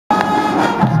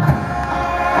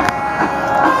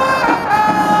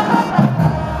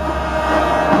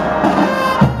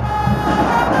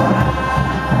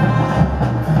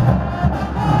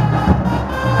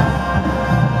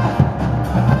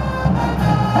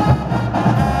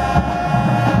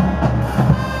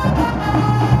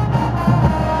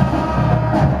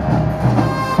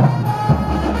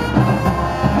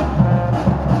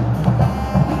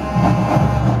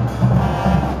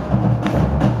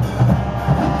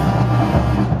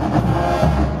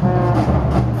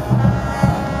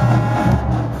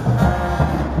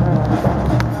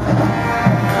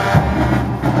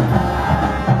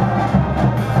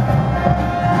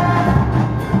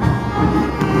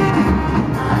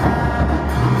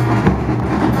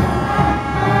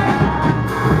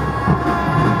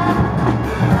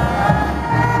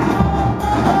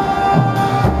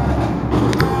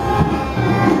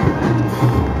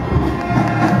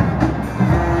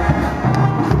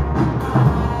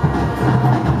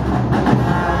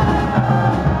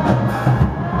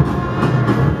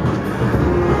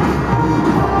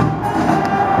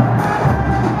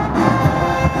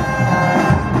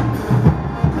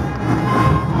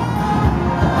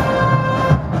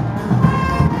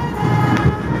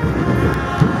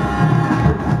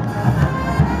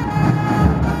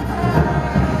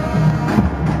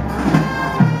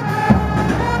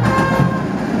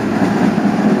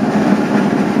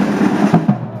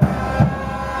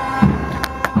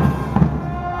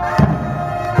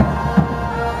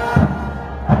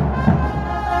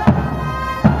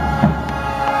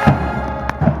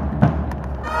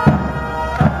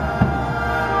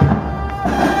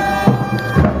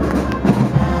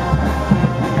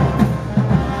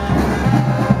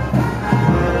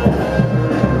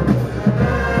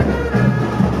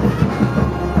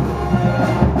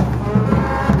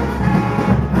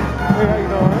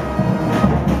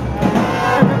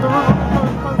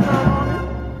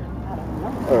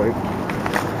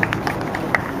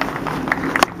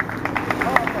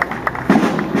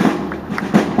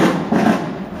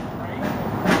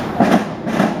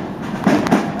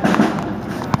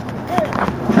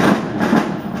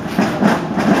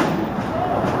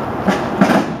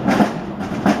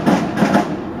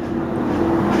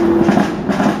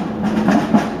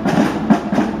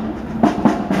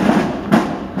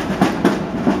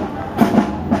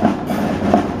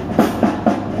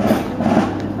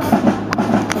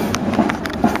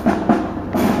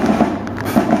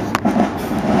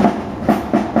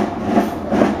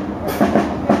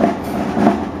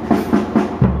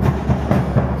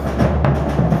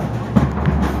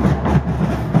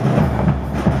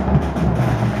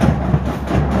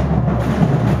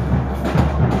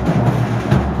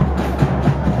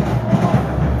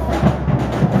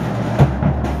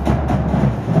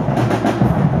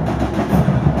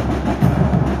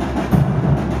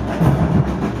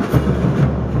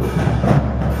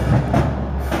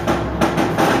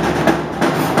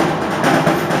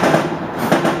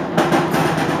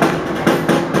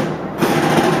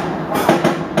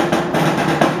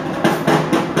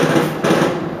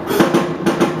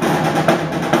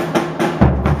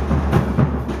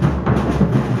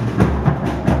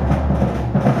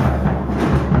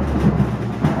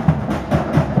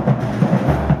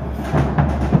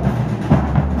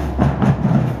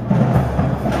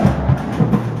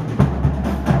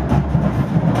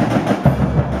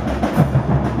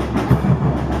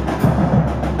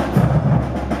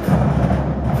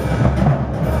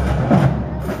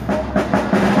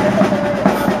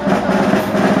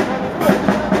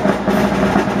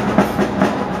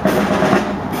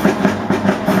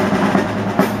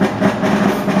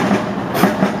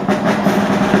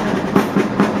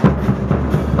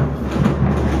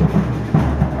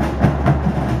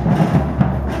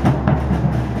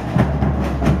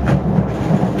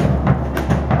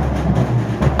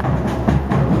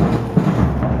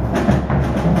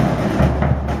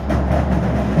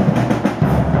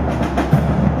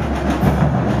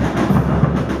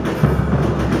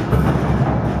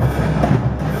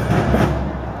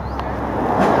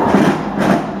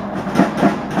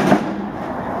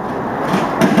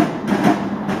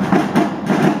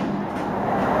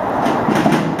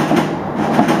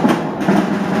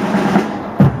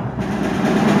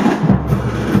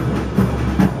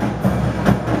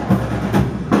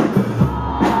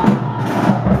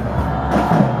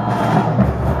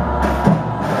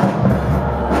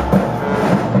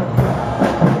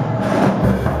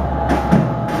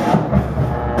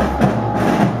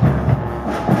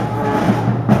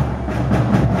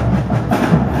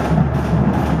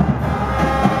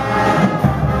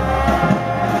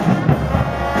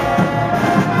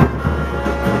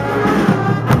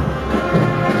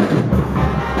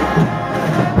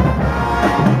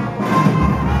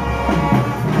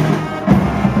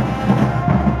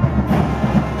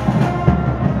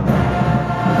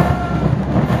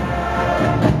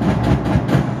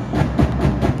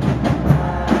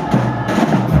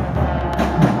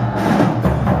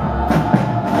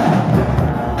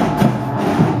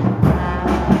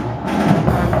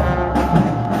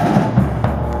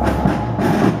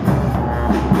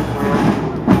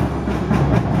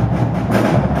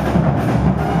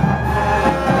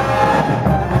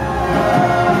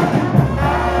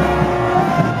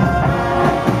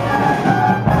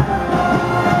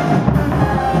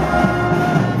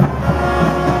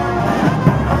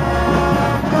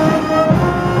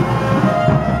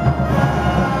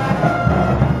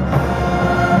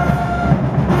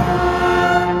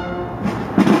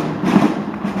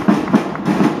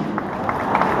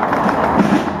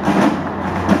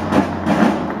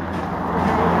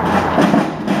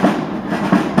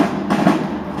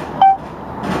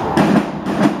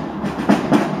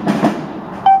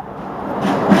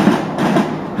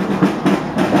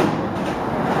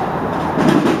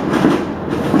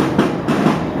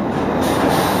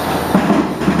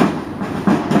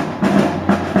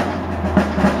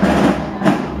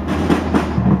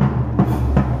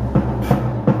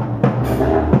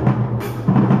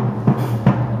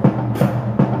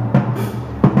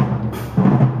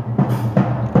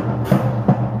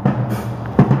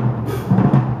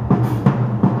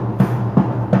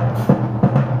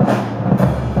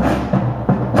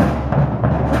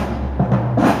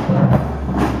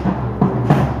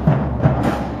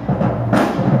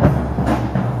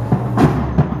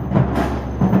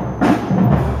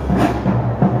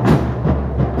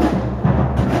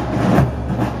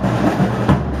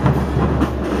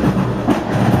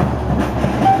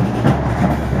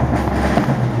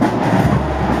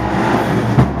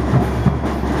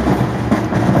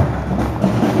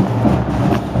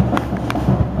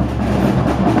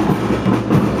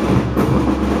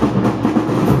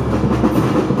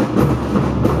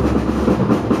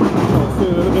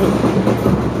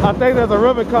think there's a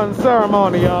ribbon cutting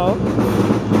ceremony, y'all.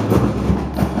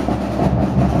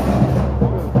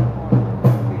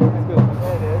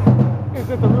 Is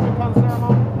it the ribbon cutting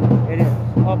ceremony? It is.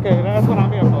 Okay, that's what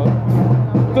I'm here for.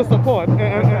 To support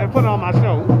and put it on my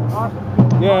show.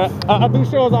 Awesome. Yeah, I do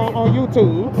shows on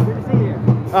YouTube. Good to see you.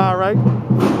 All right.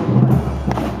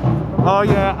 Oh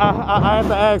yeah, I have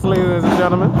to ask, ladies and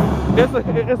gentlemen. It's a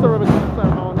ribbon cutting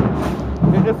ceremony.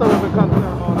 It's a ribbon cutting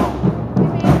ceremony.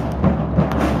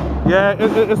 Yeah,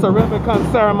 it's a ribbon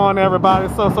cutting ceremony, everybody.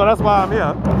 So that's why I'm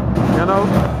here. You know,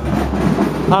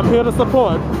 I'm here to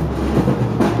support.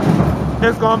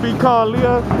 It's gonna be called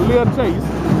Leah Chase.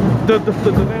 The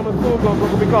name of the school is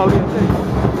gonna be called Leah Chase.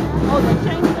 Oh, they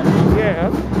changed the name? Yeah.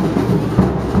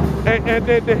 And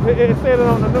it said it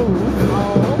on the news.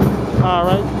 Oh. All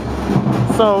right.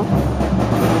 So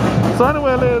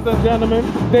anyway, ladies and gentlemen,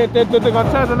 they're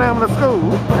gonna change the name of the school.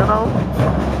 You know,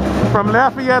 from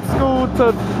Lafayette School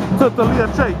to Leah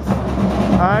Chase.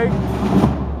 All right.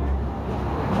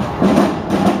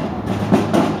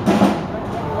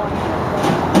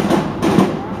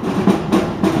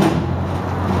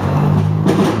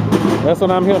 That's what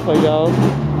I'm here for, y'all.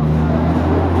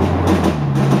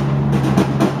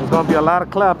 There's gonna be a lot of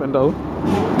clapping though.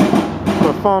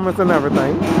 Performance and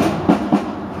everything.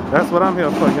 That's what I'm here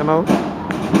for, you know.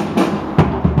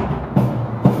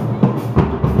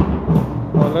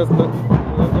 Well, let's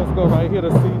go right here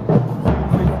to see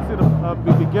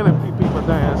the beginning people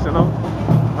dance, you know.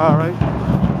 All right.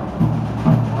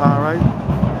 All right.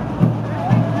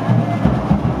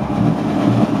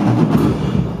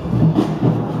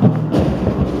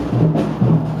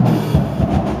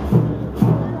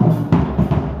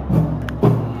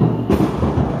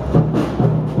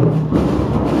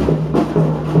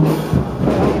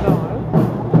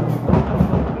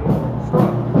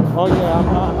 Oh yeah,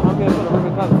 I'm here for the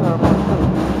ribbon cutting ceremony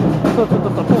too. To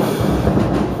support.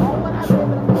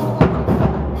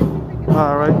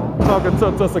 All right, talking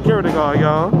to security guard,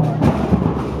 y'all.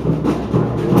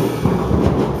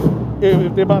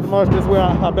 If they're about to march this way,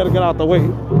 I better get out the way.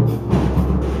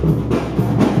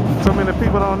 So many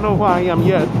people don't know who I am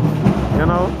yet, you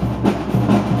know.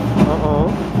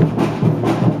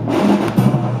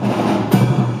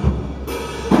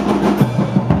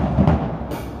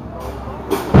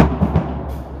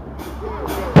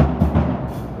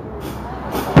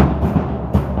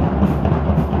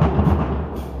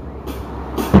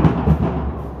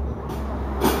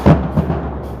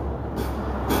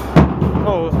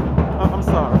 Oh, I'm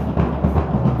sorry.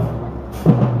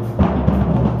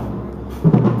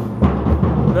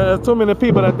 There's too many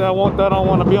people that don't want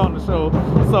to be on the show.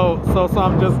 So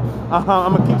I'm just I'm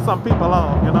gonna keep some people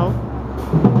on, you know.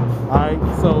 All right,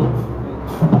 so.